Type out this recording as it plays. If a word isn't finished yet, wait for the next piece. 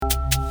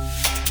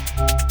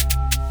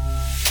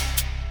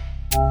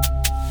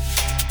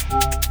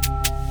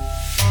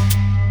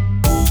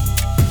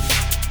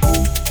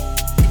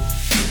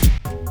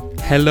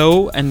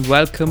Hello and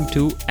welcome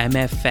to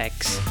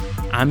MFX.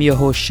 I'm your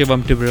host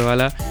Shivam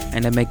Tibriwala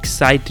and I'm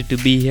excited to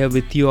be here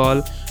with you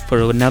all for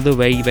another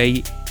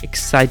very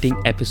exciting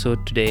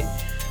episode today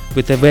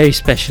with a very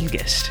special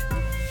guest.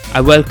 I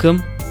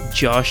welcome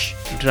Josh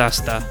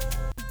Drasta.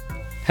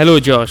 Hello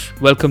Josh,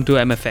 welcome to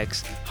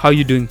MFX. How are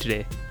you doing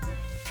today?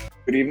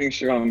 Good evening,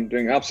 Shivam. I'm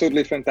doing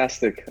absolutely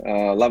fantastic.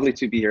 Lovely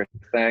to be here.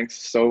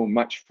 Thanks so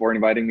much for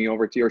inviting me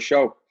over to your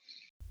show.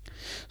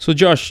 So,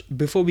 Josh,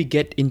 before we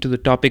get into the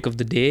topic of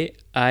the day,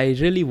 I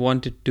really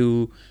wanted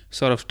to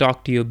sort of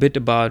talk to you a bit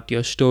about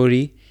your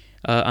story,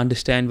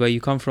 understand where you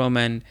come from,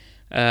 and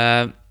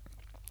uh,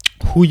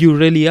 who you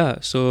really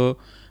are. So,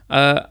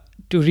 to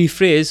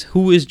rephrase,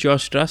 who is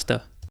Josh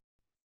Drasta?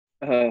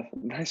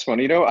 Nice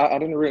one. I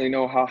don't really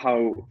know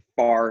how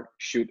far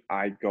should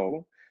I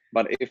go,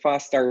 but if I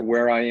start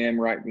where I am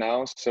right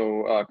now,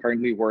 so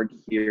currently work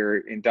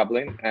here in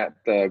Dublin at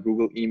the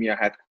Google EMEA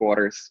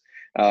headquarters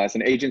as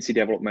an agency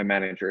development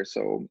manager.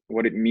 So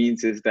what it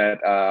means is that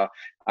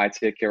I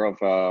take care of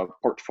a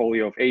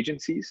portfolio of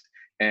agencies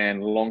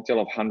and long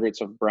tail of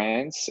hundreds of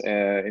brands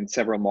in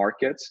several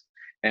markets,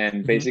 and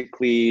Mm-hmm.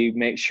 basically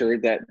make sure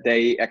that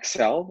they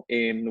excel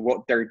in what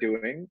they're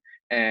doing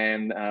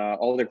and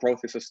all the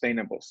growth is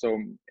sustainable.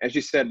 So as you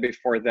said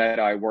before that,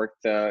 I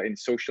worked in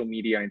social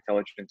media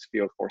intelligence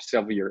field for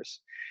several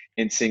years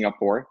in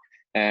Singapore.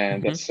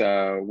 And Mm-hmm.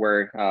 that's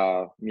where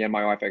me and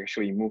my wife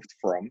actually moved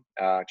from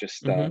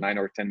just Mm-hmm. 9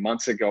 or 10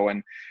 months ago.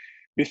 And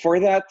before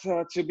that,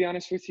 to be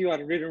honest with you, I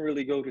didn't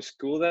really go to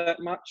school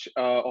that much.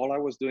 All I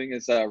was doing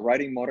is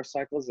riding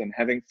motorcycles and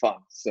having fun.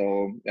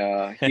 So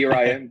here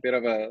I am, bit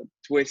of a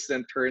twist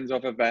and turns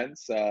of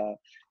events.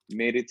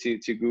 Made it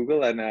to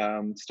Google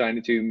and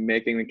starting to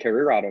making a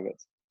career out of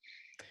it.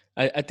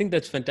 I think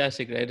that's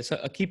fantastic, right? It's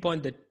a key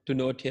point that to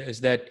note here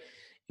is that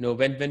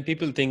when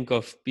people think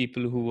of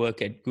people who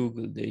work at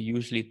Google, they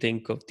usually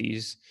think of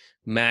these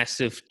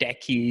massive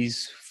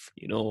techies,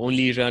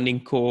 only running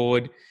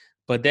code.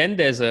 But then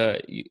there's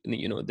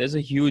there's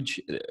a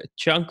huge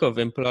chunk of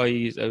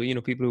employees,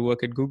 people who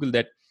work at Google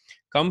that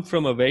come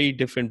from a very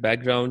different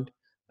background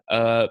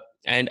uh,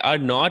 and are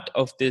not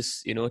of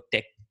this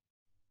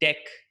tech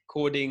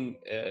coding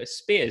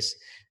space,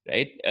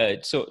 right?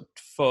 So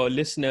for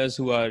listeners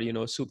who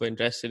are super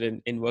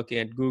interested in working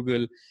at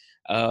Google,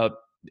 uh,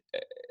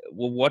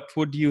 what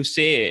would you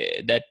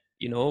say that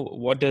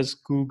what does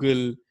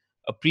Google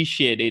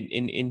appreciate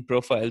in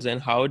profiles,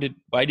 and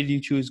why did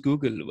you choose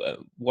Google?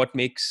 What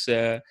makes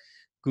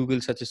Google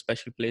such a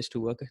special place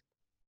to work at?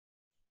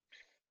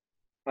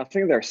 I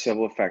think there are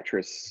several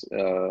factors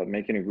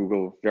making a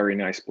Google very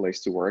nice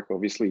place to work.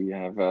 Obviously, you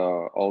have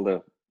all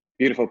the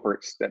beautiful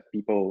perks that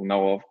people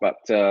know of,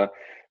 but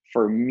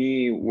for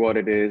me, what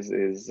it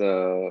is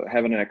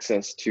having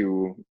access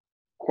to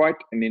quite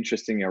an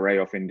interesting array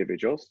of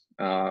individuals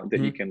that you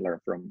Mm-hmm. can learn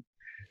from,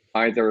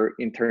 either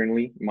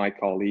internally, my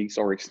colleagues,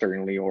 or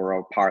externally, or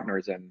our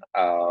partners and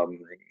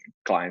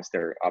clients.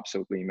 They're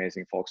absolutely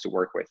amazing folks to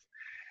work with.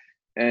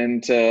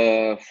 And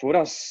what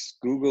does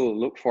Google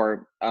look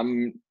for?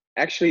 I'm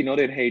actually not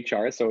in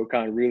HR, so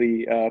can't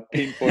really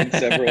pinpoint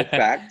several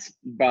facts.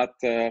 But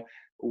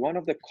one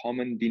of the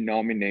common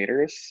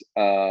denominators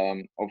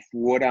of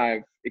what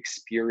I've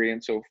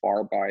experienced so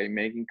far by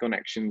making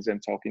connections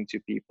and talking to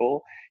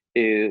people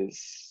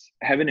is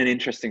having an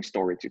interesting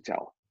story to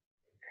tell.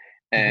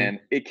 Mm-hmm. And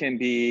it can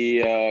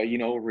be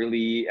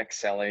really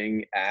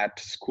excelling at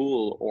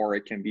school, or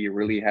it can be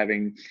really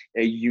having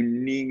a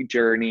unique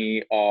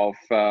journey of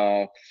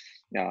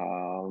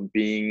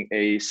being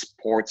a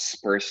sports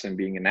person,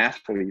 being an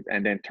athlete,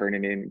 and then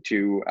turning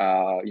into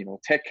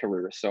tech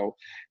career. So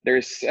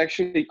there's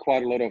actually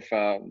quite a lot of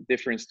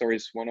different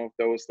stories. One of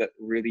those that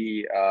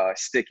really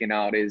sticking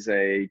out is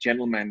a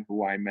gentleman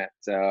who I met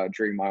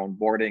during my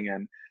onboarding,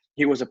 and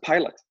he was a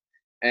pilot,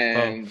 Oh.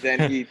 and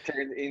then he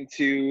turned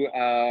into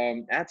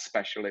ad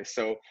specialist.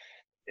 So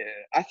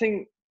I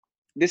think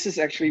this is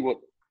actually what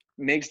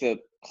makes the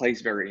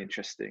place very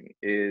interesting,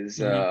 is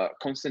Mm-hmm. a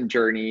constant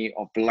journey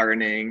of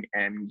learning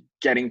and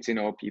getting to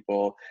know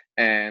people,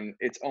 and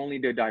it's only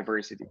the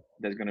diversity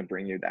that's going to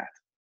bring you that.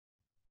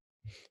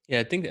 Yeah,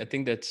 I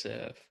think that's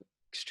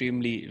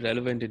extremely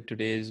relevant in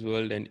today's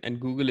world, and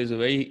Google is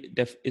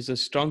is a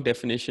strong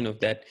definition of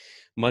that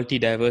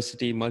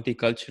multi-diversity,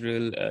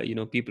 multicultural.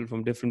 People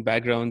from different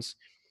backgrounds.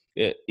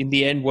 In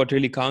the end, what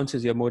really counts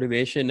is your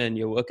motivation and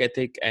your work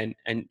ethic, and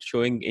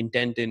showing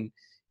intent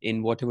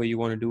in whatever you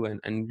want to do,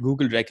 and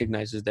Google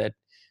recognizes that.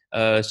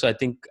 So I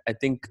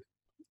think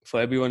for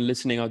everyone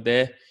listening out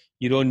there,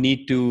 you don't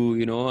need to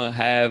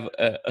have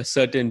a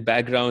certain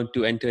background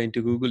to enter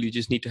into Google. You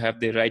just need to have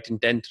the right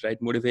intent,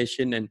 right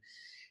motivation, and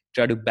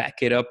try to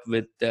back it up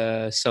with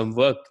some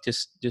work,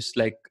 just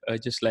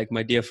like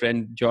my dear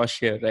friend Josh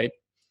here, right?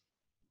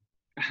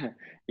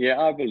 Yeah,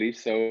 I believe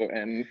so.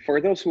 And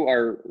for those who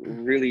are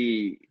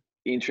really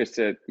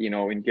interested,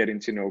 in getting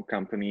to know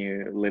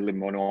company a little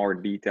more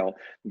detail,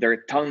 there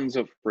are tons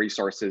of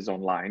resources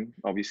online.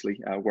 Obviously,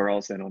 where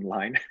else than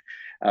online?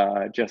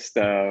 Just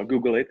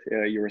Google it.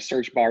 You're a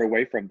search bar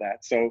away from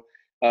that. So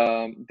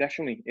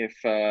Definitely. If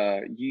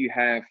you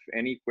have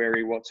any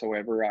query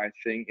whatsoever, I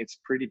think it's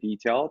pretty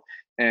detailed.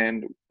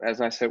 And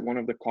as I said, one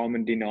of the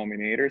common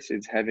denominators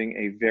is having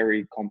a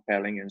very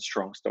compelling and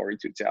strong story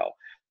to tell.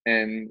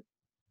 And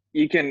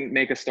you can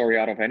make a story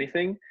out of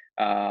anything.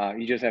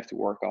 You just have to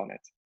work on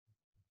it.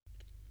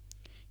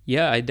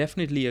 Yeah, I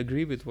definitely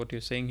agree with what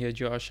you're saying here,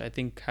 Josh. I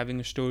think having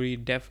a story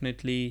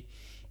definitely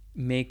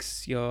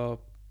makes your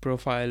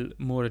profile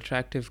more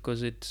attractive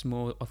because it's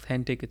more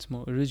authentic, it's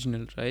more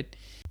original, right?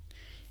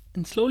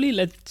 And slowly,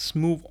 let's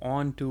move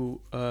on to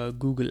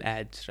Google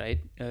Ads, right?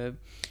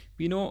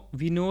 We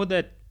know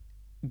that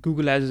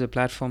Google Ads is a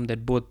platform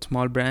that both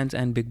small brands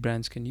and big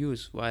brands can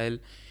use, while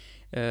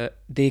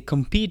they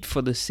compete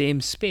for the same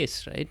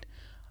space, right?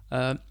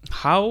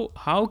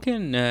 How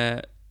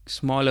can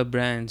smaller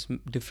brands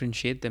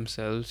differentiate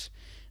themselves,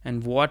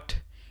 and what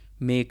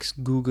makes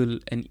Google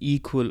an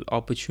equal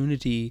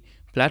opportunity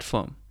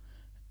platform?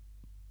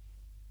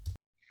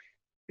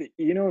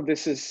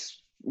 This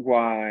is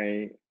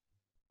why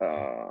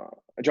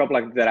a job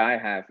like that I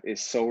have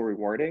is so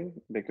rewarding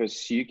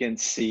because you can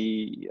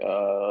see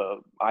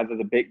either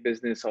the big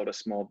business or the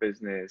small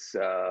business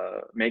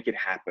make it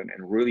happen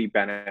and really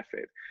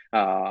benefit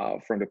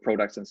from the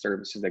products and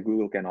services that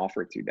Google can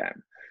offer to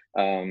them.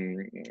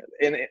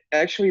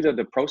 Actually,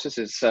 the process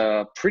is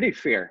pretty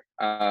fair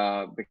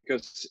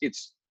because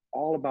it's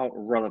all about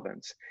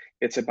relevance.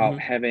 It's about Mm-hmm.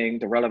 having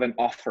the relevant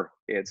offer.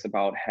 It's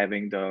about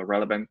having the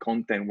relevant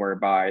content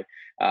whereby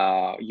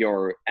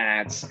your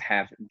ads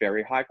have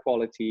very high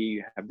quality,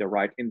 you have the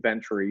right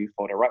inventory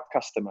for the right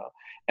customer,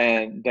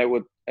 and that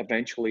would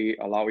eventually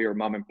allow your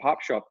mom and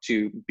pop shop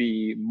to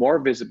be more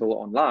visible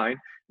online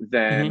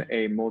than Mm-hmm.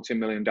 a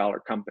multi-million-dollar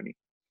company.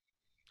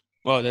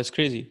 Wow, that's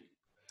crazy.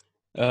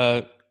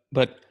 Uh,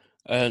 but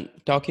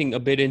talking a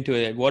bit into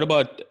it, what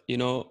about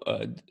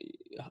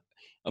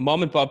a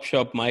mom and pop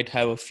shop might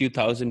have a few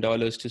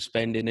 $1,000s to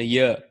spend in a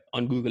year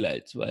on Google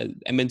Ads, while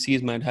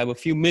MNCs might have a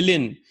few $1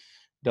 million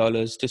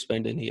to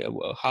spend in a year.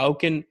 Well,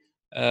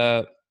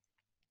 uh,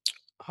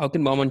 how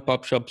can mom and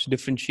pop shops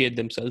differentiate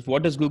themselves?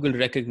 What does Google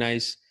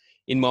recognize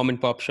in mom and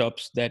pop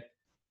shops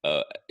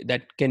uh,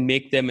 that can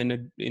make them in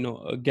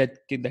a get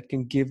that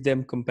can give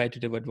them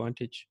competitive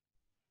advantage?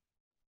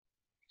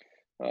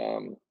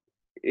 Um,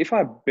 if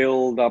I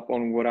build up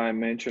on what I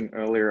mentioned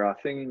earlier, I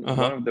think Uh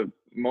one huh. of the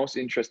most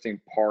interesting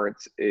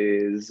parts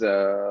is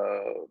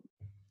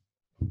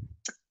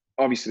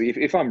obviously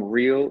if I'm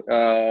real,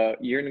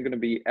 you're not going to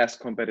be as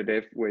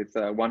competitive with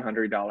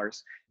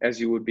 $100 as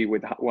you would be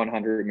with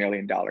 $100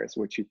 million,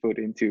 which you put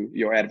into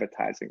your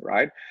advertising,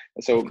 right?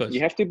 Of So you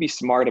course. have to be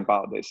smart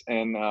about this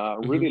and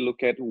Mm-hmm. really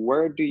look at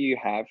where do you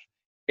have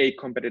a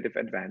competitive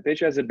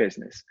advantage as a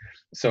business.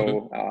 Mm-hmm.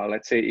 So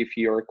let's say if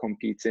you're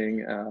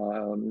competing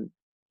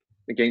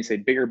against a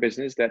bigger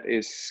business that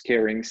is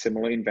carrying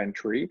similar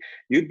inventory,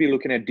 you'd be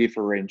looking at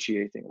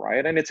differentiating,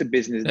 right? And it's a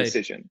business Right.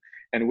 decision.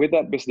 And with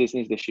that business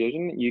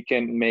decision, you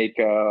can make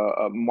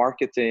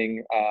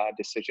marketing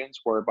decisions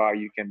whereby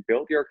you can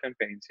build your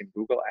campaigns in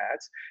Google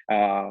Ads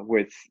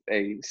with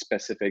a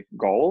specific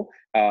goal,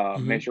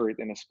 Mm-hmm. measure it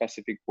in a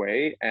specific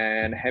way,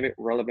 and have it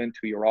relevant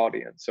to your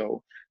audience.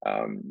 So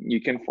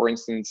you can, for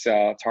instance,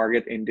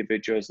 target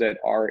individuals that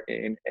are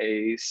in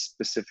a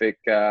specific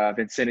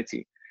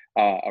vicinity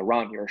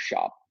around your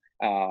shop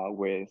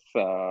with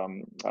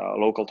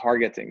local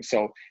targeting.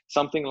 So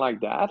something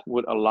like that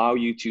would allow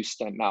you to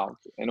stand out.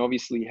 And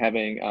obviously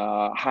having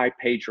a high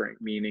page rank,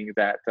 meaning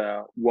that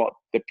what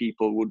the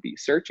people would be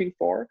searching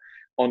for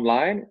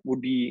online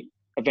would be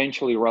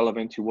eventually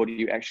relevant to what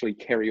you actually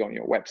carry on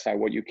your website,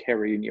 what you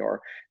carry in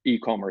your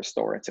e-commerce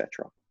store,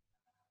 etc.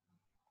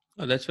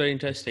 Oh, that's very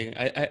interesting.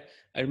 I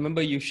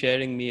remember you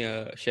sharing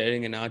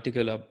an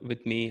article up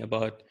with me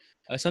about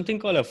something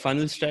called a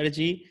funnel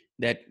strategy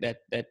that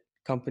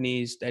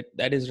companies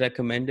that is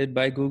recommended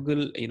by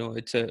Google.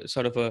 It's a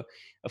sort of a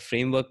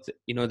framework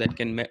that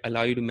can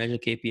allow you to measure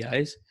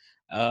KPIs.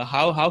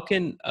 How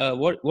can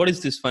what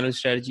is this funnel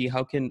strategy?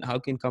 How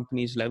can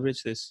companies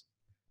leverage this?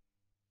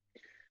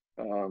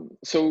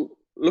 So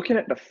looking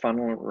at the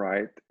funnel,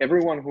 right?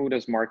 Everyone who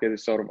does market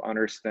is sort of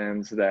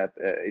understands that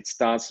it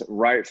starts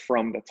right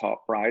from the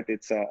top, right?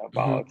 It's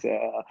about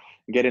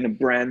Mm-hmm. getting a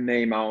brand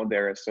name out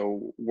there.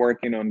 So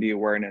working on the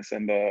awareness,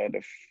 and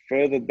the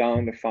further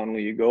down the funnel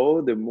you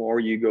go, the more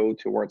you go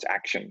towards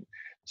action.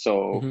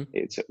 So Mm-hmm.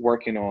 it's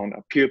working on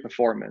a peer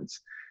performance.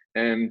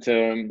 And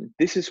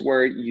this is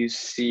where you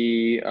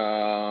see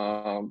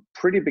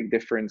pretty big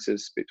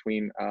differences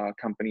between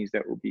companies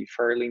that will be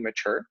fairly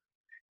mature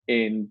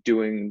in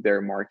doing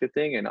their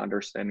marketing and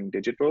understanding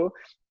digital,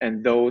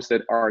 and those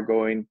that are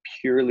going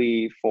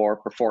purely for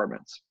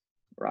performance,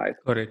 right?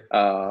 Got it.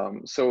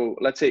 So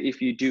let's say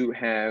if you do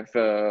have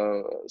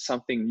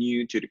something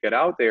new to get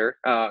out there,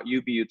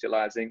 you'll be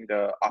utilizing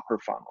the upper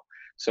funnel.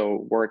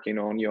 So working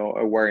on your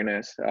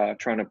awareness,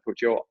 trying to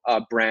put your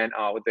brand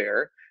out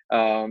there.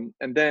 And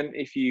then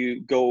if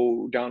you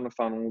go down the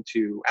funnel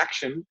to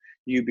action,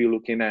 you'll be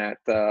looking at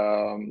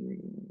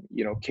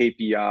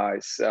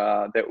KPIs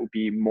that would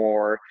be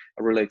more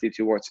related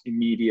towards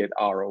immediate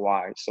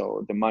ROI.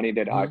 So the money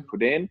that I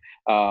put in,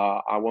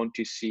 I want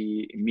to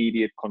see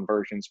immediate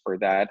conversions for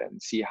that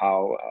and see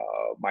how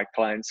my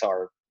clients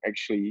are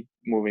actually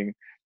moving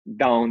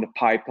down the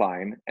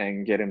pipeline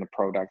and getting the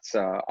products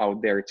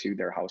out there to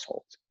their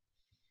households.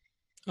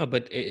 Oh,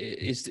 but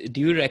do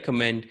you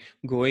recommend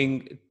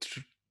going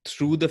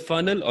through the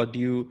funnel, or do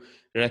you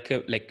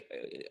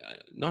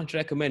not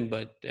recommend,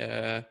 but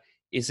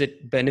is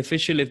it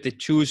beneficial if they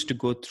choose to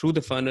go through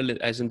the funnel,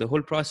 as in the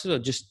whole process, or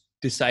just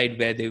decide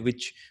where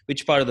which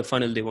part of the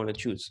funnel they want to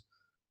choose?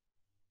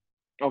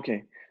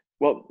 Okay.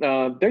 Well,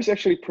 there's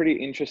actually pretty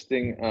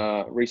interesting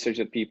research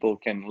that people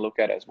can look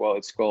at as well.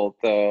 It's called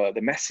the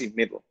messy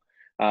middle,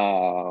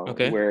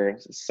 Okay. where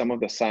some of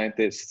the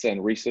scientists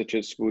and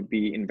researchers would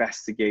be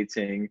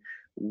investigating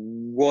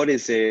what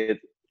is it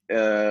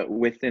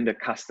within the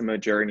customer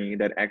journey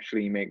that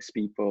actually makes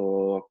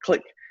people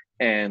click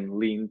and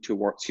lean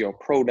towards your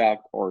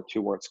product or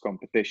towards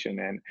competition,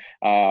 and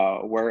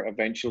where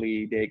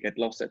eventually they get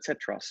lost,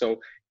 etc. So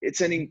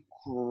it's an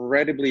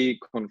incredibly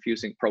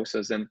confusing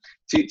process. And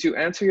to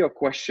answer your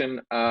question,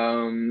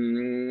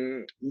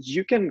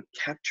 you can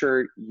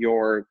capture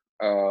your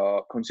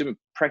consumer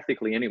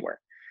practically anywhere.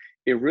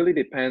 It really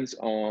depends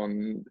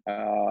on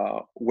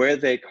where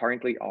they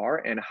currently are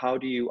and how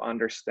do you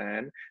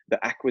understand the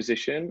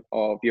acquisition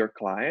of your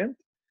client,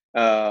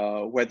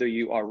 whether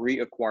you are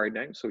reacquiring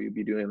them, so you'll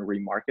be doing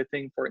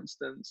remarketing, for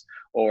instance,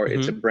 or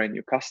it's a brand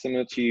new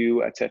customer to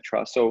you,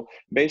 etc. So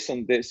based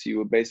on this, you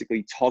will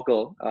basically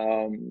toggle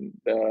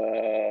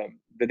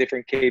the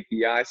different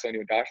KPIs on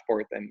your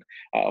dashboard and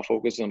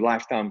focus on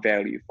lifetime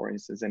value, for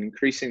instance, and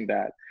increasing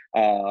that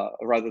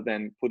rather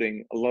than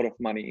putting a lot of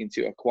money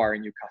into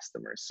acquiring new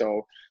customers.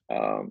 So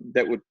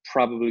that would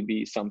probably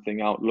be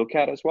something I would look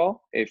at as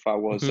well if I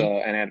was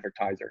an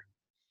advertiser.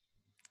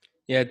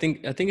 Yeah, I think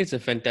it's a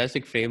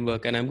fantastic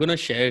framework, and I'm going to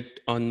share it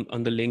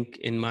on the link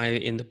in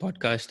the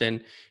podcast,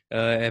 and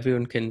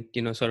everyone can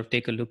sort of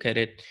take a look at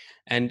it.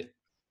 And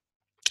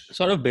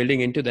sort of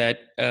building into that,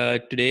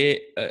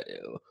 today,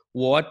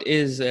 what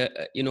is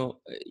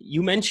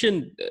you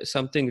mentioned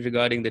something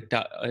regarding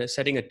the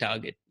setting a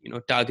target,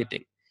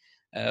 targeting.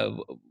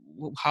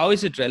 How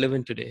is it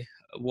relevant today?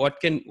 What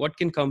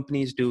can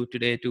companies do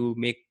today to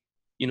make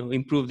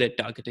improve their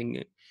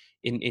targeting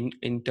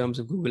in terms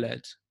of Google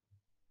Ads?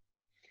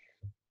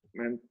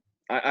 Man,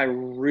 I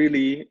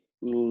really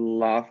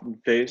love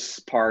this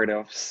part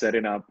of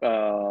setting up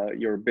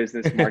your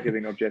business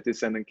marketing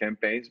objectives and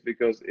campaigns,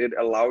 because it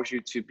allows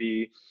you to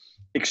be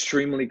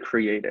extremely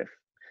creative.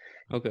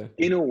 Okay.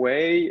 In a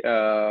way,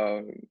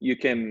 you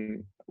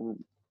can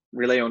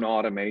rely on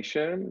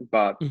automation,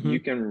 but you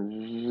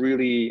can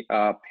really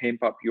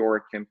pimp up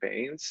your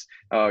campaigns,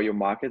 your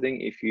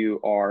marketing, if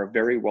you are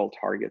very well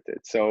targeted.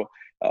 So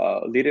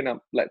leading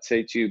up, let's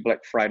say, to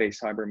Black Friday,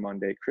 Cyber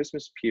Monday,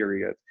 Christmas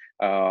period,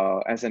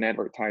 as an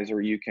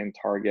advertiser, you can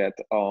target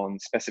on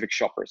specific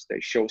shoppers. They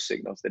show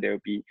signals that they'll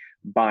be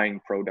buying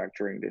product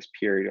during this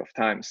period of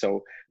time.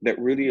 So that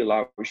really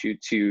allows you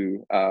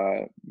to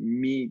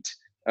meet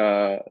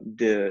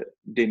the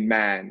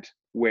demand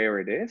where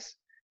it is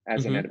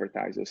as an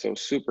advertiser. So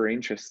super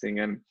interesting.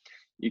 And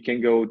you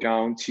can go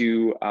down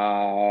to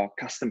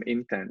custom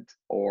intent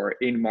or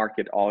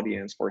in-market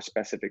audience for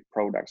specific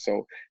products.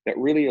 So that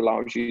really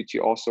allows you to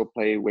also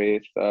play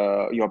with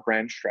your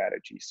brand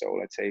strategy. So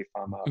let's say if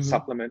I'm a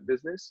supplement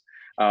business,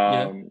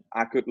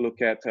 I could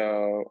look at,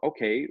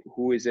 okay,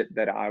 who is it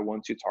that I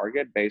want to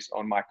target based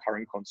on my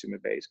current consumer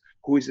base?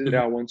 Who is it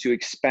that I want to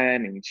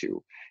expand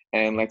into?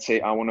 And let's say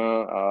I want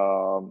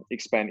to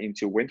expand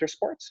into winter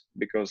sports,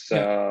 because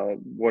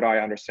what I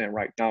understand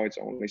right now, it's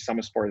only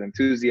summer sport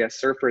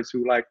enthusiasts, surfers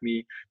who like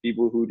me,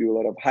 people who do a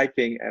lot of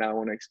hiking, and I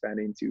want to expand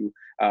into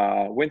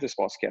winter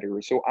sports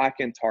category. So I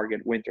can target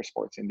winter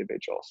sports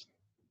individuals.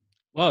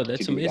 Wow,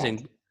 that's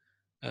amazing.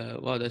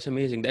 That. Wow, that's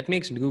amazing. That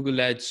makes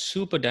Google Ads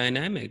super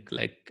dynamic.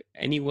 Like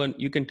anyone,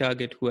 you can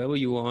target whoever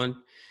you want.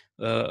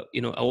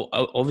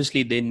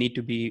 Obviously they need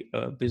to be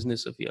a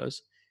business of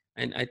yours,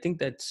 and I think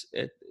that's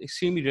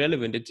extremely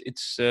relevant.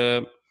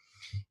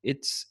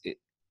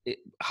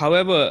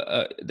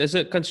 However, there's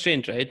a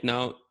constraint right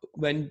now.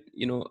 When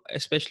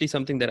especially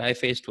something that I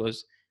faced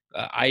was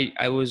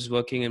I was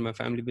working in my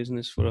family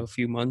business for a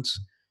few months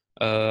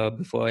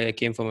before I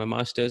came for my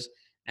master's,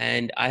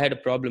 and I had a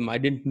problem. I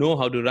didn't know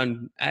how to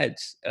run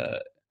ads.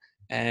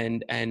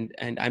 And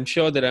I'm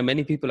sure there are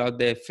many people out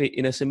there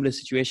in a similar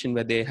situation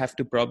where they have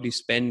to probably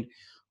spend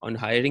on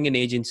hiring an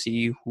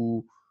agency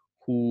who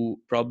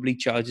probably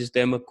charges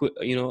them a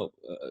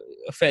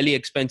fairly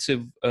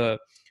expensive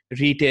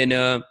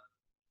retainer,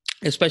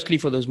 especially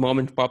for those mom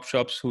and pop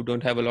shops who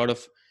don't have a lot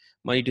of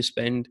money to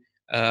spend.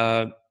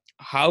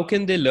 How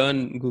can they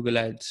learn Google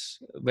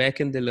Ads? Where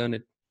can they learn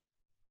it?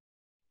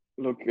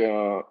 Look,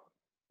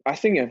 I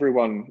think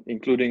everyone,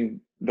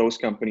 including those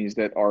companies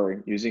that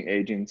are using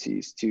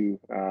agencies to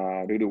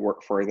do the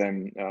work for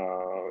them,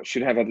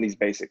 should have at least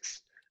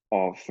basics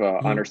of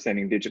Mhm.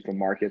 understanding digital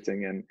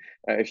marketing. And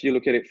if you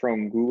look at it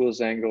from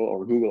Google's angle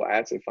or Google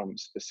Ads, if I'm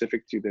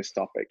specific to this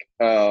topic,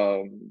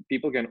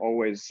 people can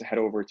always head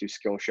over to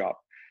Skillshop,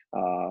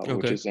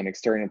 which Okay. is an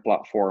external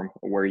platform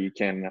where you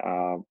can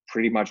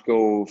pretty much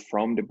go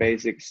from the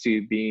basics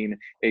to being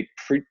a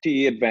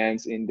pretty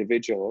advanced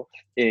individual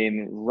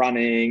in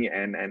running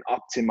and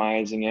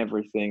optimizing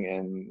everything.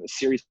 And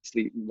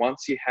seriously,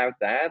 once you have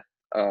that,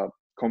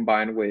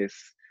 combined with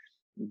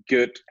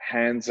good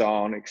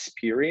hands-on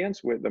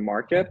experience with the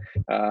market,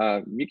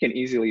 you can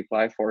easily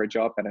apply for a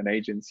job at an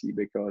agency,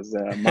 because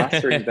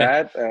mastering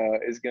that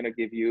is going to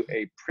give you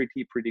a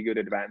pretty good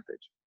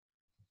advantage.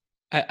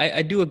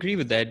 I do agree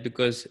with that,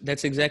 because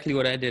that's exactly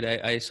what I did.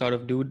 I sort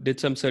of did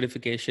some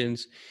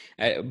certifications,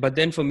 but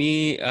then for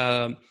me,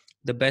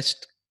 the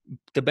best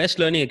the best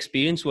learning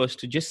experience was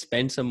to just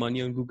spend some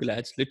money on Google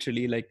Ads.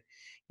 Literally, like,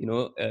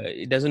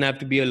 it doesn't have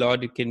to be a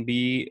lot. It can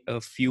be a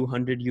few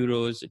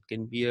 €100. It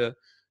can be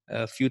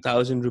a few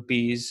thousand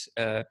rupees.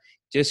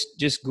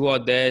 Just go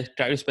out there,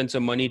 try to spend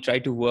some money, try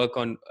to work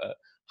on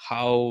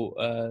how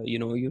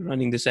you're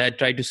running this ad.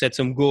 Try to set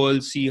some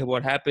goals, see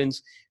what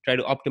happens, try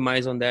to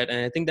optimize on that.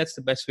 And I think that's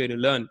the best way to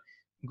learn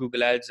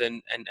Google Ads.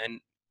 And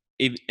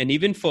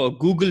even for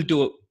Google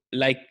to,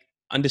 like,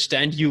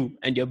 understand you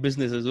and your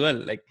business as well.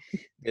 Like,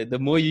 the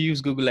more you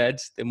use Google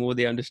Ads, the more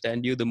they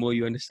understand you, the more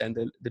you understand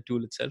the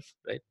tool itself,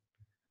 right?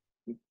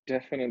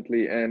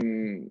 Definitely.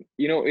 And,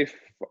 if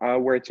I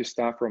were to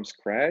start from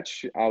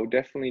scratch, I'll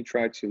definitely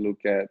try to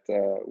look at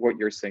what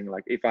you're saying.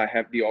 Like, if I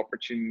have the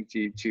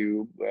opportunity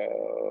to,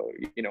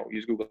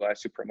 use Google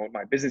Ads to promote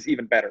my business,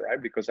 even better,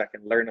 right? Because I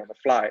can learn on the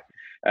fly,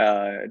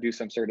 do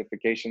some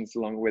certifications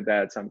along with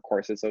that, some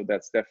courses. So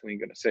that's definitely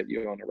going to set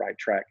you on the right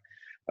track.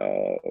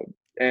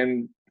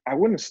 And I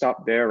wouldn't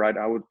stop there, right?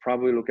 I would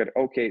probably look at,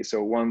 okay,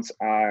 so once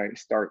I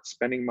start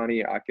spending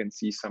money, I can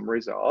see some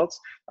results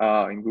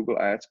in Google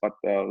Ads, but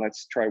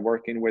let's try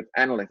working with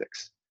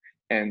analytics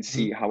and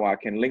see Mhm. how I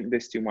can link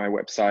this to my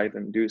website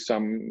and do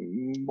some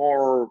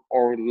more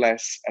or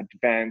less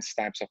advanced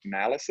types of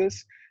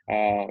analysis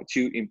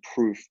to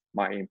improve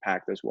my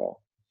impact as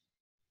well.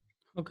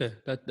 Okay,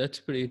 that's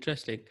pretty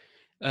interesting.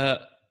 uh,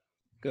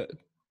 c-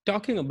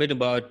 Talking a bit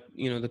about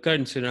the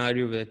current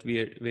scenario that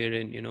we're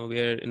in.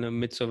 We're in the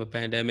midst of a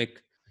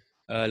pandemic.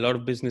 A lot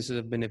of businesses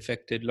have been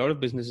affected. A lot of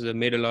businesses have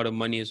made a lot of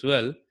money as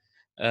well.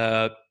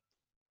 uh,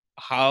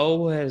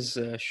 how has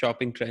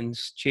shopping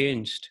trends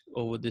changed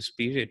over this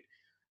period?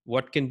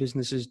 What can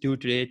businesses do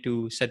today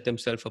to set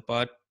themselves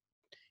apart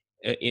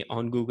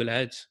on Google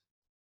Ads?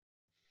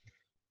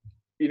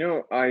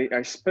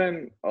 I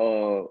spend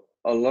a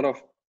lot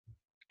of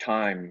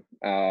time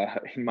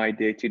in my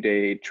day to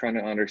day trying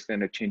to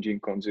understand the changing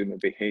consumer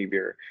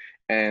behavior.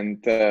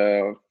 And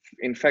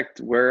in fact,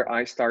 where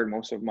I start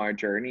most of my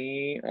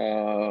journey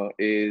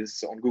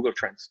is on Google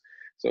Trends.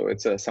 So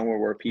it's somewhere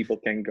where people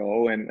can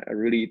go and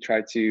really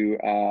try to,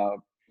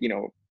 you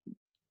know,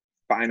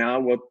 find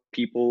out what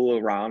people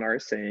around are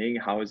saying,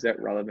 how is that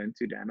relevant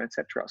to them,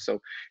 etc. So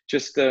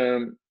just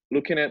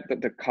looking at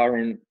the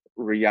current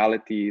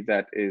reality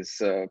that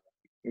is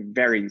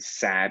very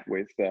sad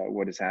with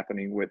what is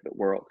happening with the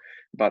world,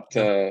 but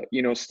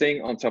Yeah.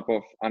 staying on top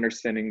of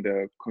understanding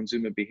the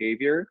consumer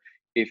behavior,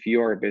 if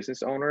you're a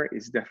business owner,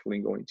 is definitely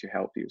going to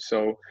help you.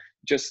 So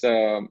just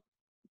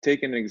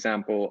take an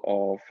example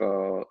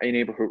of a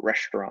neighborhood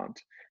restaurant.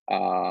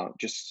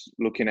 Just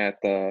looking at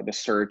the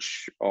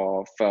search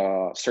of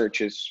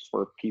searches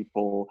for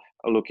people,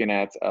 looking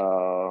at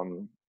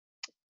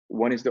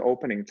when is the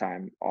opening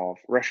time of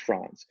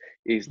restaurants?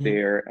 Is Hmm.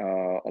 there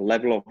a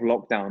level of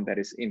lockdown that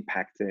is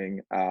impacting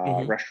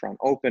Hmm. restaurant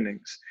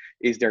openings?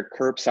 Is there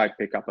curbside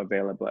pickup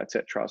available,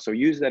 etc.? So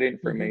use that Hmm.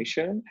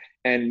 information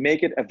and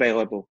make it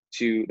available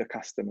to the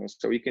customers.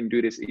 So you can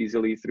do this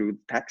easily through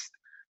text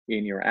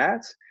in your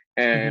ads.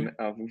 And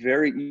Hmm. a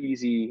very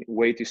easy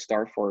way to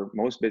start for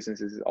most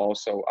businesses is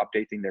also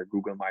updating their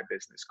Google My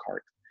Business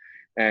card.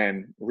 And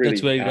That's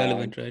really, very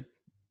relevant, right?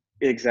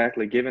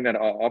 exactly, giving that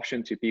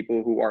option to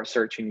people who are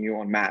searching you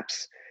on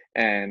maps,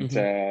 and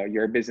Hmm.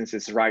 your business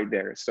is right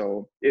there.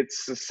 So it's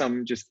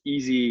some just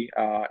easy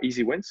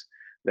wins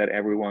that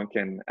everyone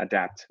can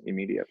adapt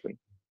immediately.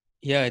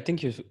 Yeah, I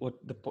think what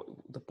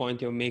the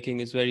point you're making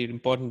is very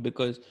important,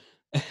 because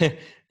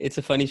it's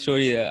a funny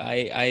story.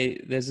 I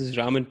There's this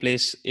ramen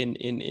place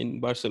in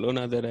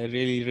Barcelona that I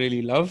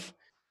really love,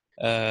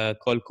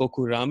 called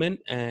Koku Ramen.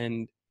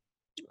 And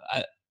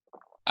I,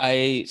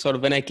 I sort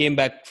of, when I came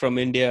back from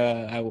India,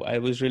 I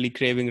was really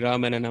craving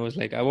ramen, and I was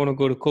like, I want to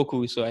go to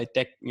Koku. So I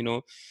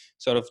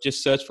sort of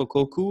just searched for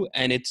Koku,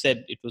 and it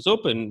said it was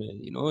open.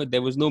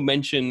 There was no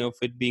mention of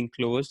it being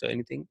closed or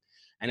anything.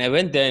 And I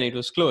went there, and it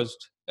was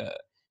closed.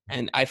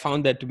 And I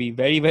found that to be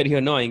very, very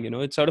annoying.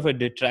 It's sort of a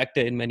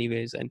detractor in many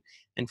ways. And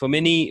for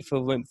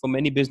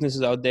many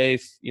businesses out there,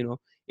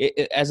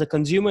 if as a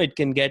consumer, it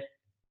can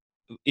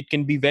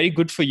be very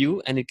good for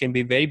you, and it can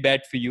be very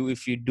bad for you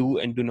if you do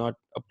and do not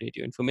update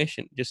your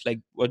information, just like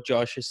what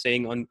Josh is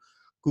saying on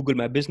Google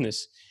My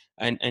Business.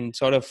 And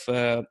sort of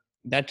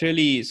that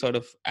really sort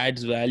of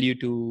adds value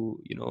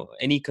to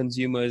any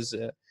consumers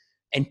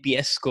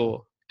NPS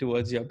score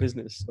towards your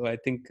business. So I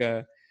think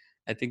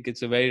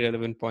it's a very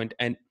relevant point.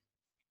 And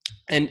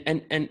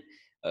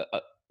uh, uh,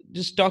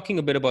 just talking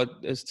a bit about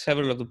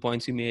several of the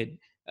points you made,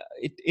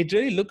 it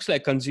really looks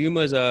like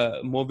consumers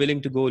are more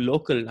willing to go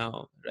local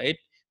now, right?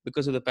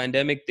 Because of the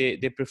pandemic, they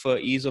prefer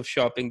ease of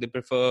shopping. They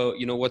prefer,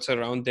 what's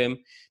around them,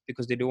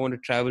 because they don't want to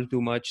travel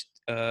too much.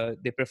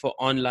 They prefer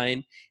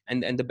online,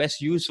 and the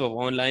best use of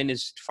online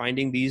is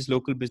finding these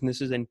local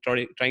businesses and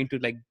trying to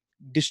like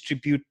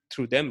distribute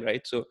through them,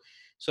 right? So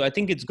I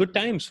think it's good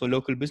times for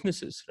local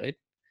businesses, right?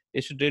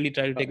 They should really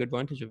try to Uh, take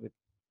advantage of it.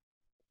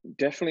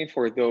 Definitely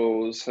for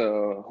those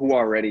who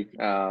are ready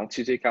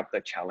to take up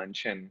the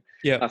challenge. And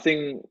Yeah. I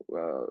think,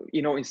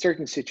 in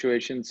certain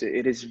situations,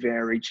 it is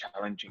very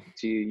challenging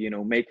to,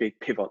 make a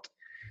pivot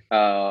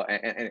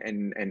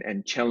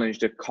and challenge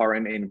the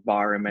current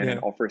environment and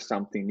Yeah. offer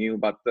something new.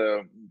 But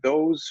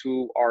those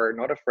who are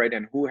not afraid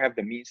and who have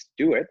the means to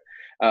do it,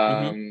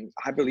 Hmm.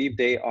 I believe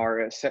they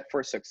are set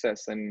for success.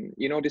 And,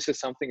 this is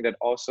something that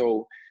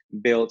also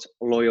builds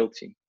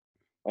loyalty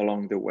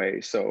along the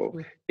way. So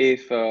Sure.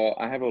 if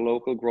I have a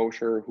local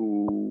grocer who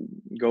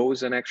goes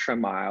an extra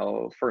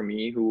mile for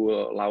me, who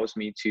allows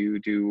me to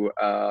do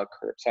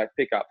curbside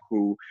pickup,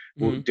 who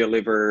Mhm.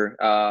 deliver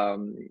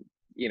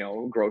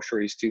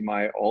groceries to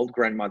my old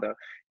grandmother,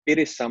 it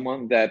is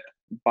someone that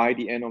by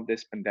the end of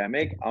this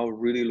pandemic, I'll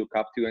really look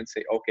up to and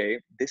say, okay,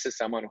 this is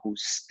someone who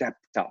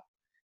stepped up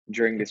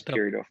during this Stepped up.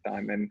 period of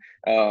time. And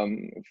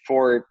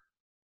for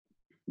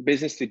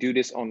business to do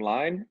this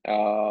online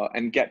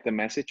and get the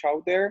message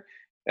out there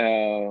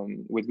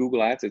with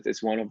Google Ads,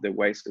 it's one of the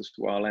ways as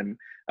well. And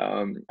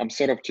I'm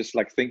sort of just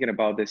like thinking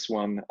about this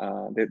one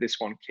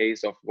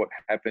case of what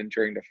happened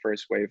during the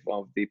first wave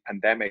of the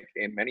pandemic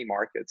in many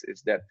markets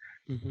is that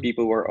Mhm.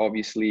 people were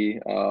obviously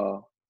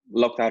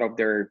locked out of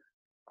their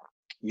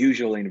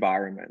usual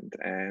environment,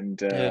 and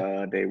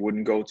Yeah. they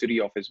wouldn't go to the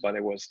office. But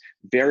it was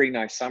very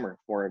nice summer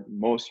for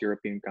most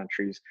European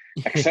countries,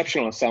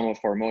 exceptional summer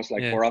for most.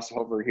 Like Yeah. for us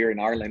over here in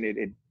Ireland,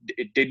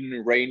 it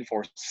didn't rain for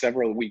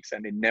several weeks,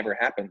 and it never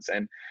happens.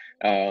 And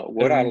I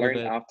what I remember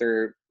learned that. after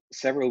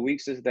several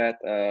weeks is that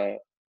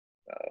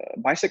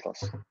bicycles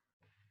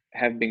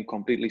have been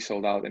completely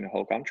sold out in the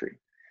whole country.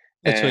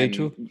 That's very And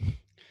true.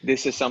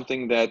 this is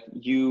something that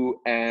you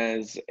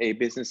as a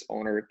business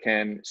owner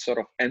can sort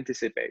of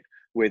anticipate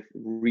with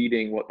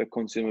reading what the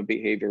consumer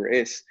behavior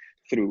is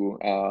through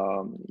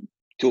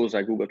tools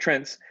like Google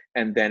Trends,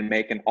 and then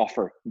make an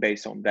offer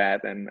based on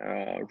that, and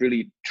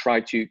really try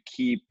to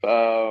keep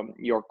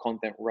your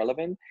content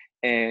relevant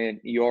and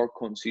your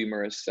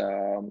consumers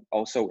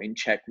also in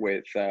check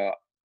with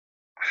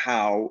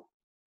how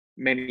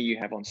many you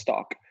have on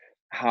stock,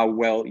 how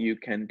well you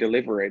can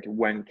deliver it,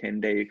 when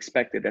can they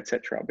expect it,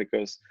 etc.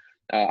 Because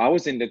I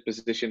was in that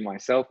position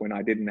myself when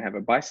I didn't have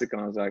a bicycle.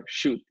 I was like,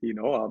 shoot,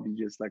 I'll be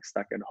just like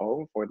stuck at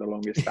home for the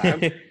longest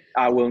time.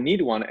 I will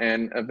need one.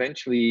 And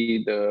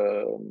eventually,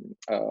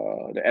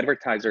 the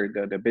advertiser,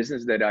 the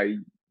business that I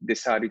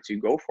decided to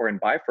go for and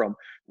buy from,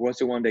 was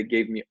the one that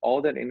gave me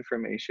all that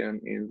information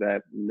in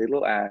that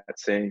little ad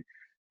saying,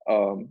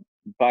 um,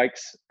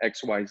 bikes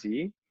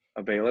XYZ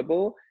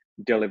available,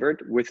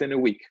 delivered within a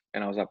week.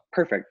 And I was like,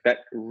 perfect. That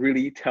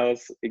really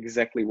tells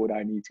exactly what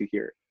I need to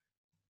hear.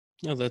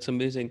 Oh, that's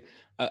amazing.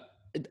 Uh,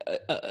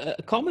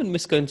 a common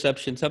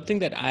misconception, something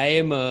that I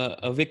am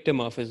a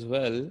victim of as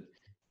well,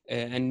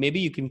 and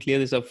maybe you can clear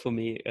this up for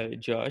me,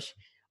 Josh.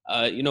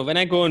 When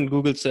I go on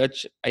Google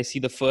search, I see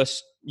the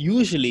first.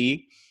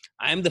 Usually,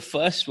 I'm the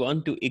first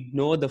one to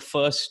ignore the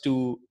first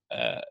two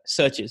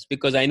searches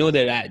because I know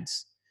they're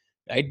ads,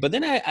 right? But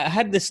then I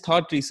had this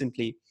thought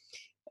recently: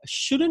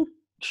 shouldn't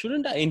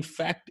shouldn't I in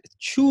fact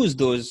choose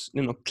those,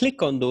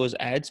 click on those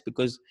ads,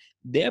 because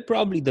they're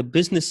probably the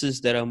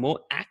businesses that are more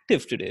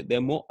active today, they're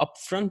more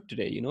upfront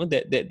today,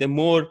 they're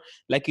more,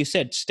 like you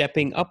said,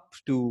 stepping up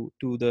to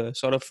the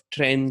sort of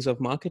trends of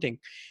marketing.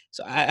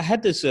 So I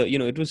had this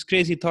it was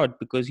crazy thought,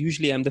 because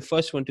usually I'm the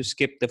first one to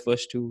skip the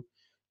first two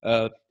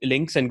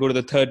links and go to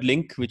the third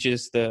link, which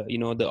is the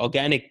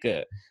organic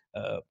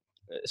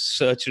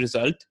search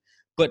result.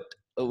 But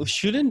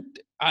shouldn't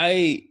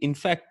I, in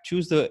fact,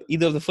 choose the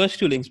either of the first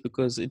two links,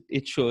 because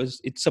it shows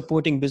it's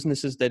supporting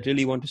businesses that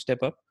really want to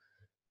step up?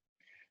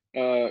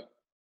 Uh,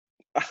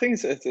 I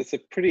think it's a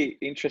pretty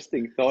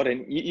interesting thought,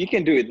 and you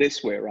can do it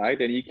this way, right?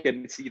 And you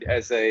can see it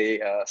as a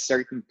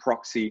certain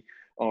proxy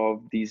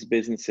of these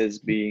businesses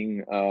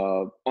being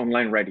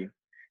online ready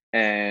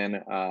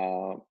and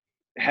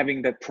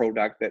having that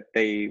product that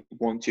they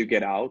want to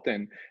get out.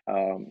 And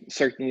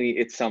certainly,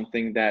 it's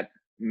something that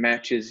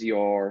matches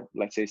your,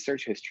 let's say,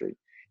 search history.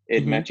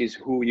 It Hmm. matches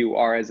who you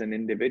are as an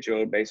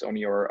individual based on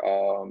your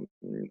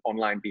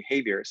online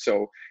behavior.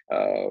 So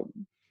uh,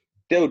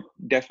 there'll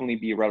definitely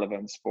be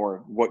relevance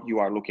for what you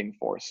are looking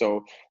for.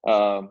 So,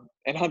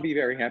 and I'll be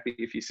very happy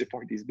if you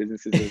support these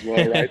businesses as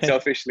well, right?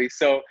 Selfishly.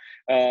 So,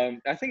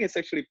 I think it's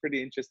actually a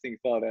pretty interesting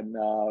thought, and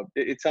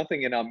it's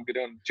something, and I'm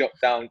going to jot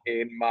down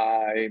in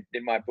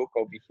my book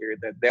over here,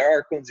 that there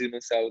are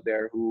consumers out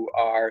there who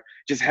are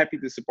just happy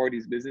to support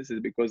these businesses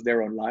because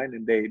they're online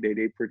and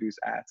they produce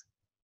ads.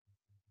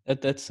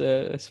 That's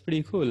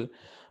pretty cool.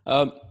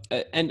 Um,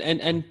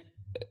 and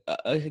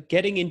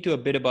getting into a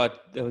bit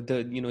about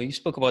the you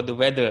spoke about the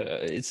weather.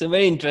 It's a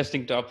very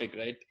interesting topic,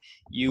 right?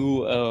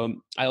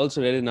 I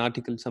also read an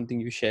article, something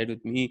you shared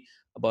with me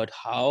about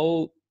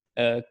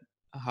uh,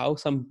 how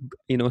some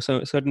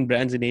some certain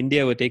brands in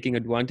India were taking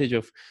advantage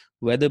of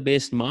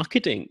weather-based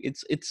marketing.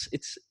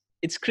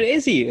 It's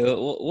crazy.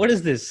 What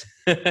is this?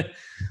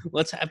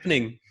 What's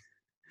happening?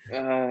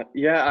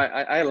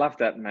 Yeah, I love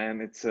that,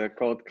 man. It's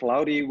called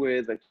Cloudy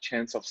with a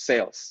Chance of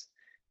Sales.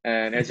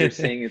 And as you're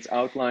saying, it's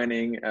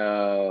outlining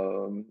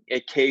a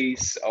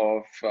case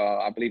of,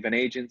 I believe, an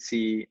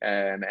agency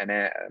and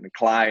a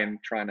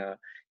client trying to,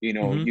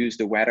 Hmm. use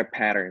the weather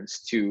patterns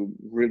to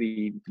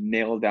really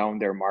nail down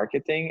their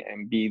marketing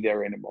and be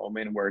there in a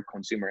moment where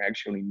consumer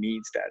actually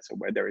needs that. So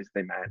where there is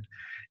demand.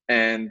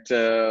 And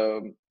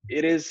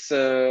it is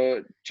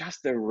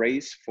just a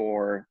race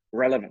for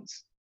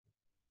relevance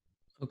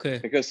Okay.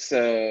 because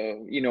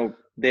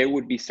there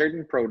would be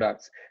certain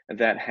products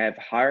that have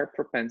higher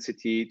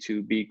propensity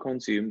to be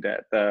consumed,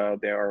 that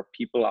there are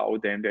people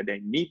out there that they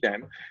need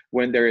them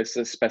when there is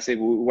a specific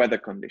weather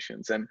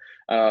conditions. And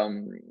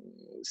um,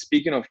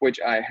 speaking of which,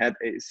 I had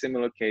a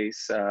similar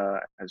case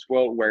as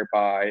well,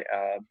 whereby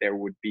there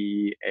would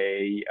be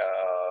a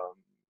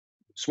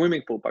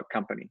swimming pool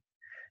company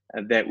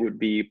that would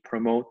be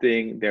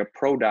promoting their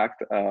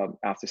product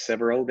after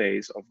several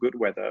days of good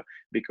weather,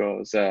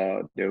 because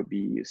there'll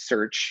be a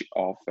search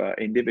of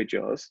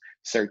individuals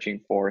searching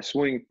for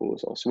swimming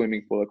pools or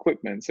swimming pool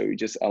equipment. So you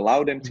just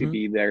allow them to Hmm.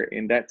 be there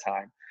in that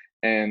time.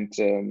 And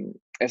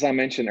as I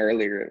mentioned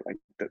earlier, like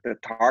the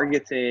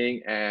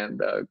targeting and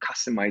the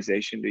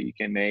customization that you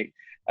can make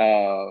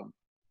uh,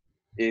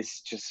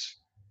 is just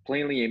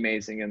plainly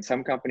amazing. And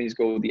some companies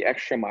go the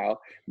extra mile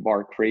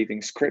by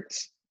creating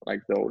scripts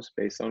like those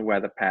based on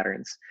weather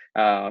patterns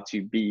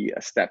to be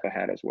a step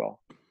ahead as well.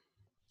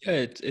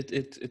 Yeah,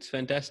 it's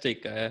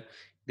fantastic.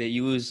 They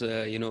use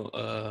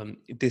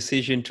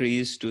decision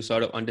trees to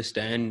sort of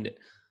understand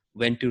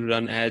when to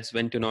run ads,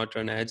 when to not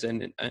run ads,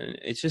 and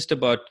it's just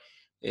about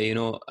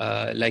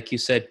like you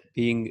said,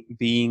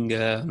 being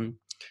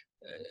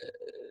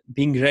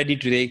ready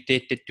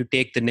to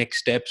take the next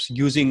steps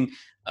using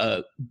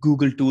uh,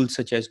 Google tools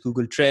such as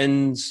Google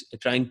Trends,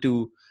 trying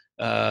to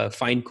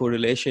find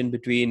correlation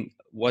between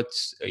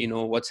what's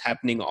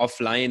happening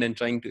offline and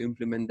trying to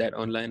implement that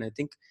online. I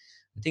think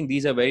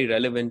these are very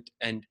relevant,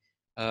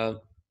 uh,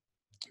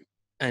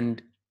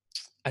 and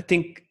I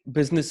think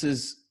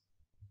businesses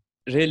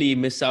really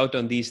miss out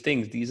on these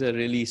things. These are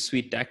really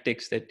sweet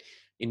tactics that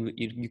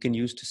you can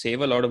use to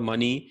save a lot of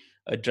money,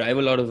 drive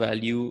a lot of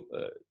value,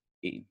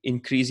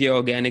 increase your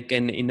organic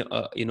and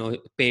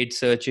paid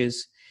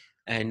searches,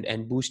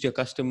 and boost your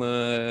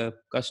customer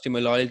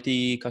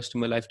loyalty,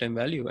 customer lifetime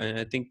value. And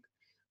I think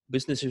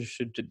businesses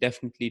should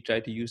definitely try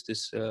to use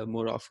this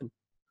more often.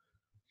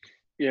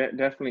 Yeah,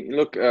 definitely.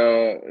 Look,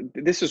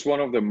 this is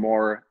one of the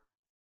more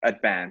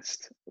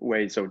advanced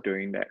ways of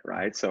doing that,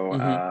 right? So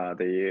Hmm.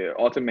 the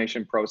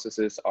automation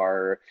processes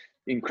are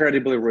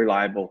incredibly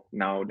reliable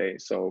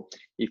nowadays. So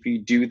if you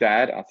do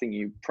that, I think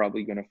you're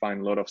probably going to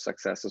find a lot of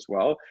success as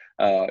well.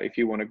 If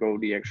you want to go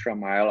the extra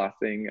mile, I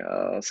think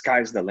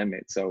sky's the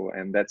limit. So,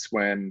 and that's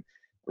when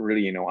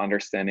really,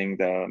 understanding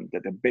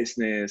the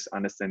business,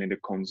 understanding the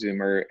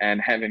consumer, and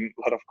having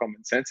a lot of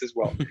common sense as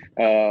well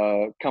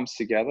comes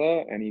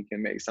together, and you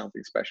can make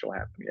something special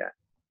happen. Yeah.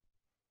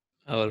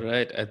 All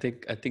right. I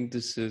think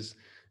this is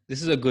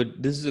a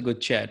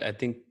good chat. I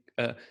think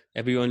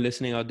everyone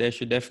listening out there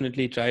should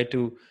definitely try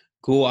to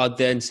go out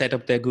there and set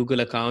up their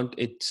Google account.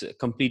 It's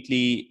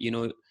completely,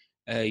 you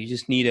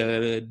just need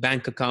a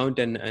bank account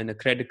and a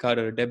credit card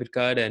or a debit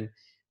card,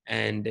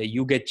 and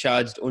you get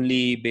charged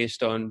only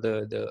based on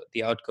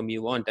the outcome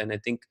you want. And I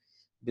think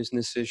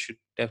businesses should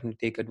definitely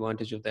take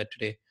advantage of that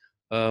today.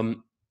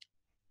 Um,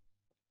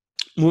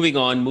 moving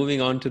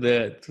on to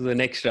the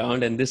next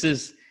round, and this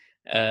is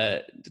uh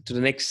to the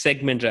next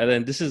segment rather,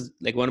 and this is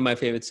like one of my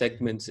favorite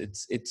segments.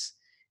 It's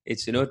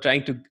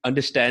trying to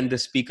understand the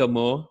speaker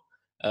more.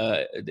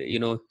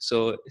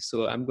 So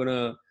I'm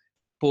gonna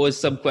pose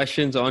some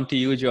questions onto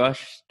you,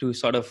 Josh, to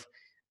sort of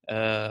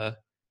uh,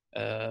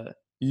 uh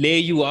lay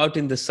you out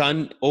in the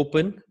sun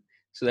open,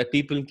 so that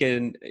people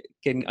can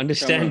Come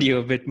understand on. you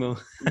a bit more.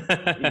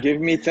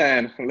 Give me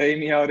 10. Lay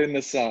me out in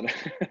the sun.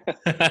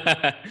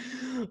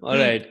 All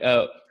right.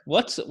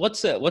 What's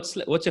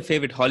your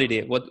favorite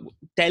holiday?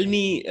 Tell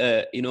me,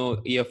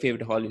 your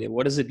favorite holiday.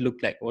 What does it look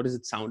like? What does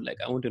it sound like?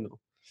 I want to know.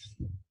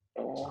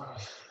 Oh,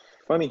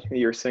 funny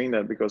you're saying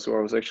that, because I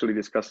was actually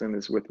discussing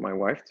this with my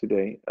wife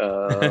today.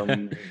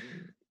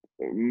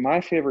 My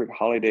favorite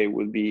holiday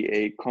would be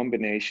a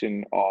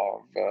combination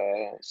of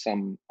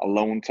some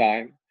alone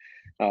time,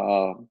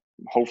 uh,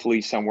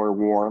 hopefully somewhere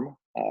warm,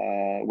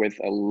 with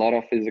a lot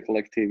of physical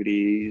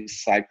activity,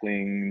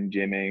 cycling,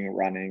 gymming,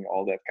 running,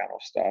 all that kind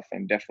of stuff,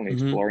 and definitely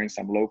Hmm. exploring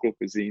some local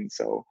cuisine.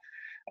 So,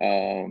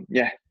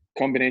 yeah,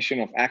 combination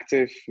of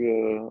active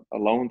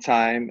alone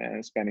time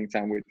and spending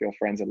time with your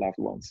friends and loved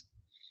ones.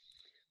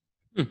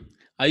 Hmm.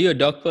 Are you a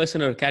dog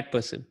person or a cat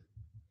person?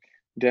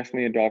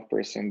 definitely a dog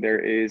person. There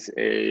is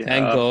a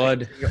Thank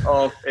God. painting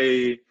of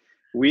a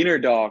wiener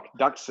dog,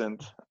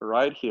 Dachshund,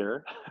 right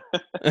here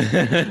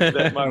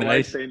that my wife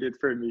Nice. painted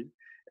for me.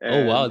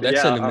 Oh wow, And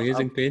that's yeah, an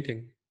amazing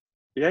painting.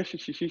 yeah,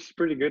 she's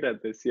pretty good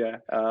at this. Yeah,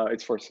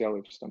 it's for sale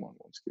if someone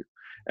wants to.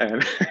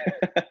 And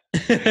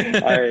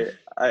I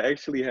I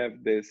actually have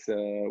this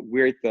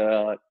weird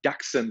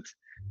dachshund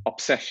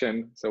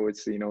obsession. So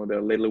it's the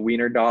little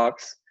wiener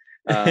dogs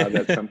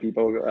that some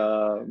people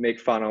make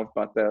fun of,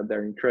 but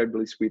they're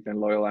incredibly sweet and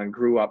loyal, and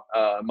grew up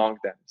among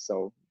them.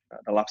 So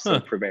the love still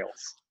Huh.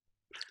 prevails.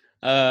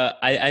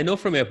 I know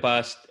from your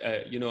past,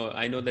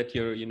 I know that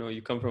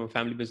you come from a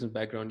family business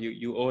background.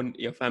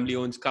 Your family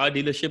owns car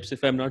dealerships,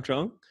 if I'm not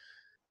wrong.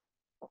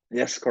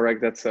 Yes,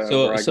 correct. That's where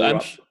So I so grew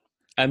up.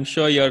 I'm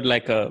sure you're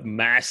like a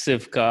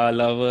massive car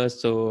lover.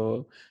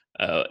 So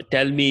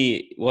tell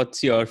me,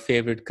 what's your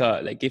favorite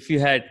car? Like if you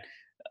had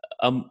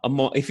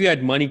if you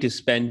had money to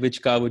spend,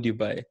 which car would you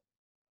buy?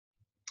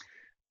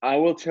 I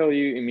will tell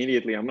you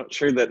immediately. I'm not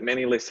sure that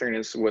many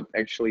listeners would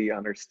actually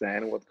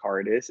understand what car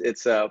it is.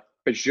 It's a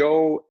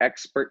Peugeot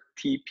Expert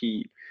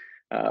TP,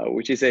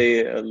 which is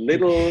a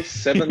little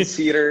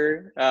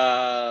seven-seater,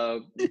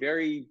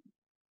 very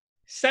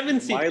 7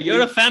 seat. You're a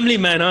mildly. family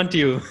man, aren't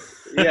you?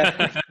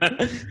 Yeah,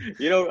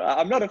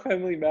 I'm not a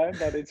family man,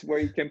 but it's where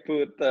you can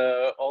put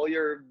all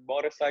your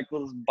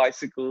motorcycles,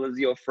 bicycles,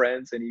 your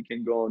friends, and you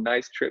can go on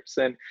nice trips,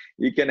 and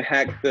you can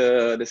hack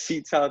the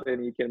seats out,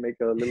 and you can make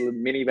a little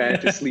minivan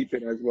to sleep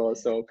in as well.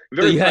 So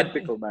So very you had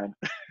practical, man.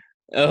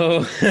 Oh,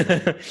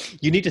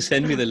 you need to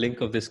send me the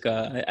link of this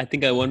car. I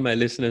think I want my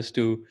listeners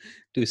to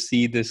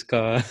see this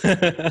car.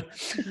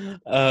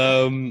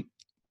 um,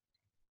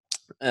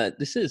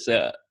 this is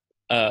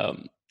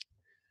um,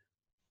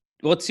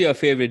 what's your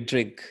favorite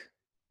drink?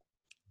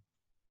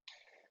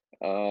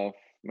 Uh,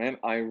 Man,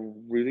 I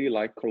really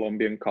like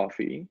Colombian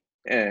coffee,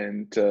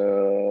 and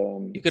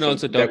You can so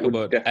also that talk would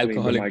about definitely be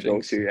alcoholic my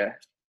drinks. go-to. Yeah,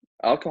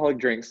 alcoholic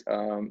drinks.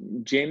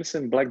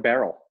 Jameson Black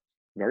Barrel,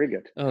 very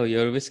good. Oh,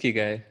 you're a whiskey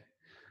guy.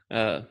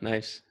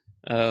 Nice.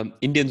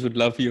 Indians would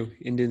love you.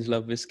 Indians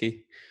love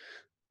whiskey.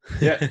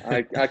 Yeah,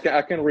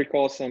 I can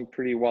recall some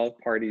pretty wild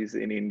parties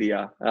in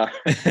India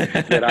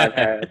that I've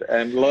had,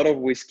 and a lot of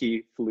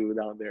whiskey flew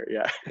down there.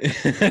 Yeah.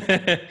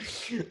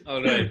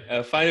 All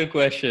right. Final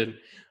question.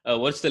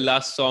 What's the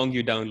last song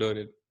you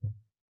downloaded?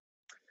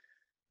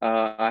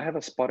 I have a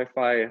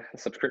Spotify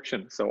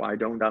subscription, so I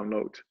don't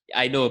download.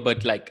 I know,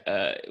 but like,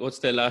 what's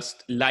the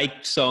last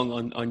liked song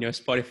on your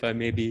Spotify?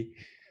 Maybe.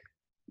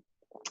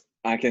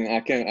 I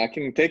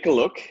can take a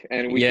look,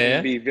 and we can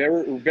Yeah. be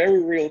very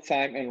very real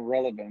time and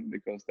relevant,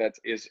 because that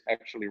is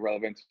actually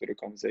relevant to the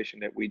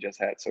conversation that we just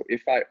had. So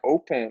if I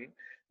open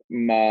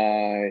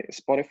my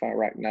Spotify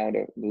right now,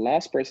 the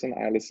last person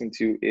I listened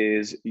to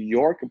is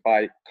York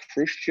by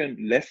Christian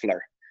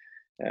Leffler.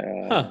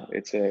 Huh.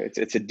 It's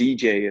a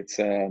DJ. It's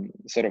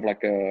sort of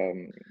like a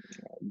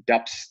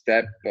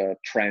dubstep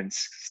trance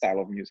style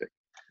of music.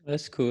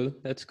 That's cool.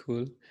 That's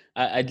cool.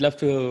 I'd love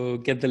to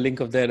get the link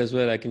of that as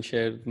well. I can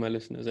share it with my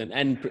listeners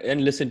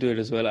and listen to it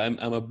as well. I'm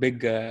a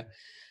big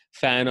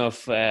fan of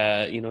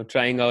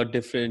trying out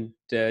different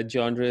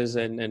genres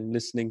and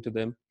listening to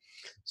them.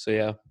 So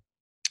yeah.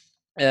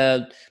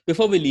 Uh,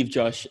 Before we leave,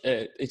 Josh,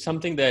 it's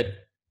something that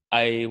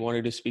I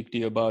wanted to speak to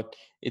you about.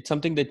 It's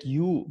something that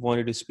you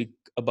wanted to speak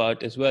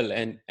about as well.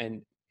 And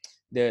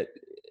there,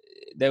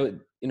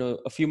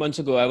 a few months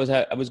ago,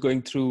 I was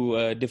going through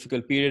a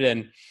difficult period,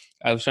 and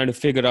I was trying to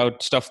figure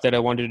out stuff that I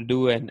wanted to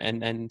do,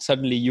 and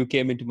suddenly you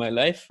came into my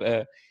life,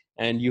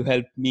 and you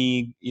helped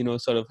me,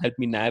 sort of helped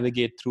me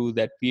navigate through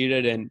that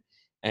period,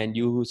 and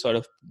you sort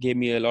of gave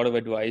me a lot of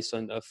advice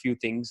on a few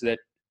things that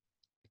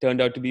turned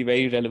out to be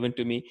very relevant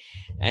to me,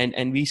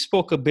 and we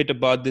spoke a bit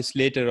about this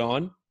later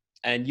on,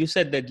 and you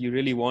said that you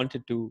really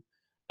wanted to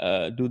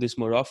do this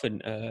more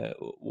often.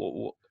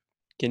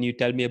 Can you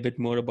tell me a bit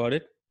more about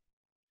it?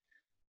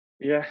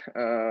 Yeah,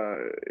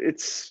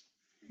 it's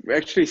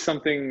actually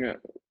something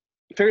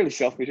fairly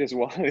selfish as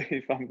well,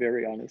 if I'm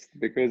very honest,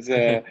 because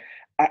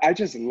I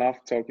just love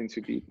talking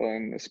to people,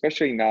 and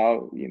especially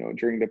now,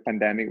 during the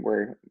pandemic,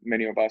 where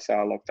many of us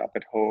are locked up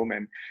at home,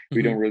 and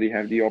we don't Hmm. really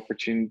have the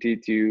opportunity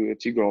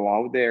to go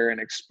out there and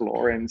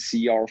explore and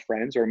see our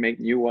friends or make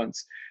new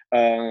ones.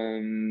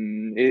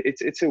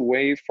 It's a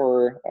way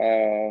for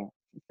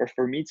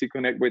me to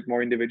connect with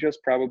more individuals,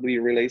 probably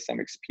relay some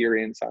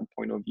experience and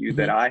point of view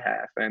that Hmm. I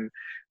have, and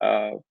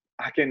uh,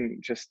 I can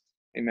just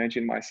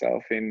imagine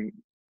myself in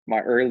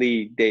my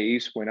early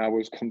days when I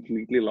was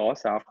completely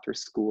lost after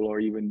school or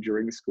even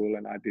during school,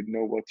 and I didn't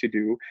know what to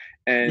do.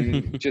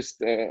 And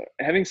just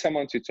having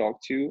someone to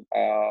talk to,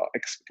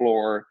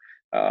 explore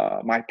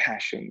my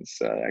passions,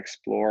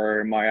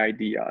 explore my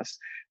ideas,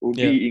 would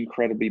Yeah. be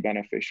incredibly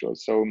beneficial.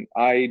 So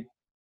I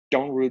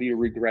don't really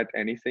regret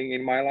anything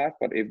in my life,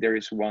 but if there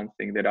is one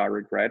thing that I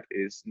regret,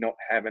 is not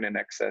having an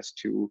access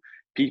to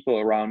people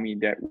around me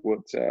that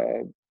would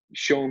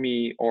show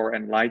me or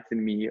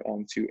enlighten me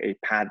onto a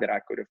path that I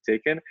could have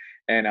taken,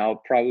 and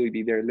I'll probably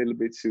be there a little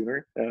bit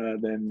sooner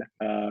than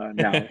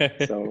now.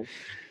 So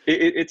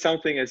it's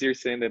something, as you're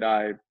saying, that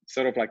I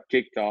sort of like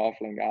kicked off,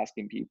 like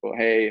asking people,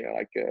 hey,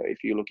 like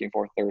if you're looking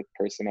for a third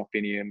person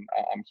opinion,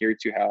 I'm here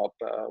to help,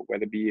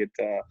 whether be it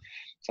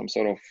some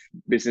sort of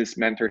business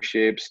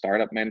mentorship,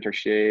 startup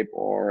mentorship,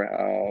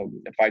 or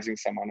advising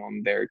someone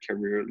on their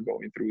career,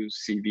 going through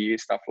CV,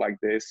 stuff like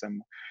this.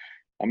 And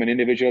I'm an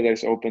individual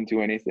that's open to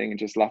anything and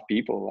just love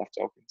people, love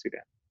talking to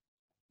them.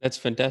 That's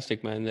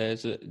fantastic, man.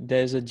 There's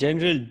a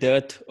general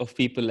dearth of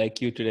people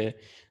like you today,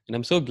 and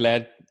I'm so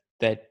glad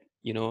that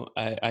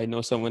I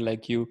know someone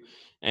like you,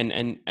 and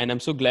I'm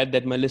so glad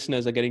that my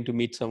listeners are getting to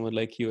meet someone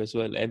like you as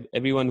well.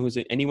 Anyone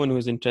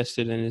who's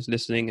interested and is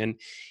listening and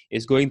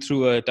is going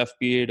through a tough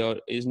period or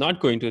is not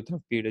going through a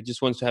tough period, or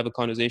just wants to have a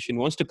conversation,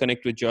 wants to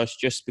connect with Josh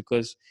just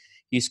because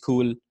he's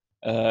cool.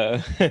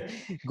 Uh,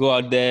 Go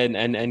out there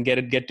and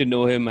get to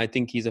know him. I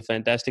think he's a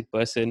fantastic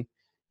person,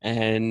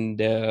 and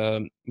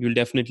you'll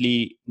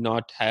definitely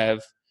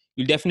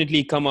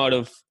come out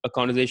of a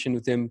conversation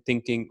with him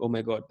thinking, oh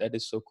my god, that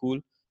is so cool,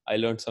 I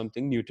learned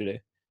something new today.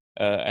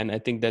 And I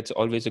think that's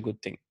always a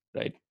good thing,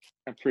 right?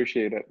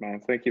 Appreciate it, man.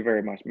 Thank you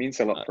very much.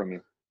 Means a lot uh, from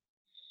you.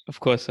 of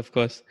course, of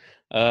course.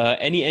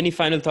 Any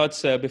final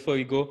thoughts before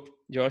you go,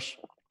 Josh?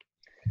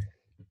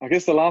 I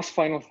guess the last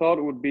final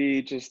thought would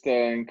be just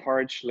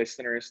encourage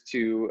listeners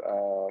to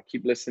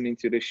keep listening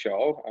to the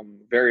show. I'm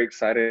very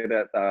excited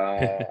that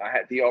I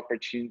had the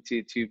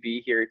opportunity to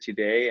be here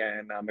today,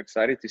 and I'm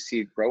excited to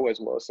see it grow as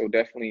well. So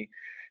definitely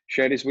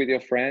share this with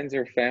your friends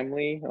or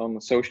family on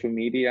social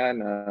media, and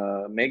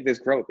make this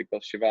grow,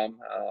 because Shivam,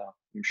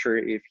 I'm sure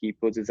if he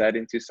puts his head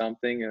into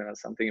something,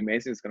 something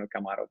amazing is going to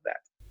come out of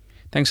that.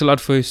 Thanks a lot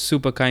for your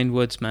super kind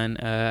words, man.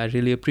 I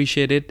really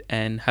appreciate it,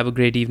 and have a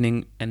great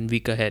evening and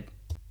week ahead.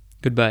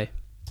 Goodbye.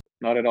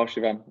 Not at all,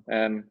 Shivam.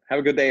 And have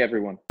a good day,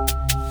 everyone.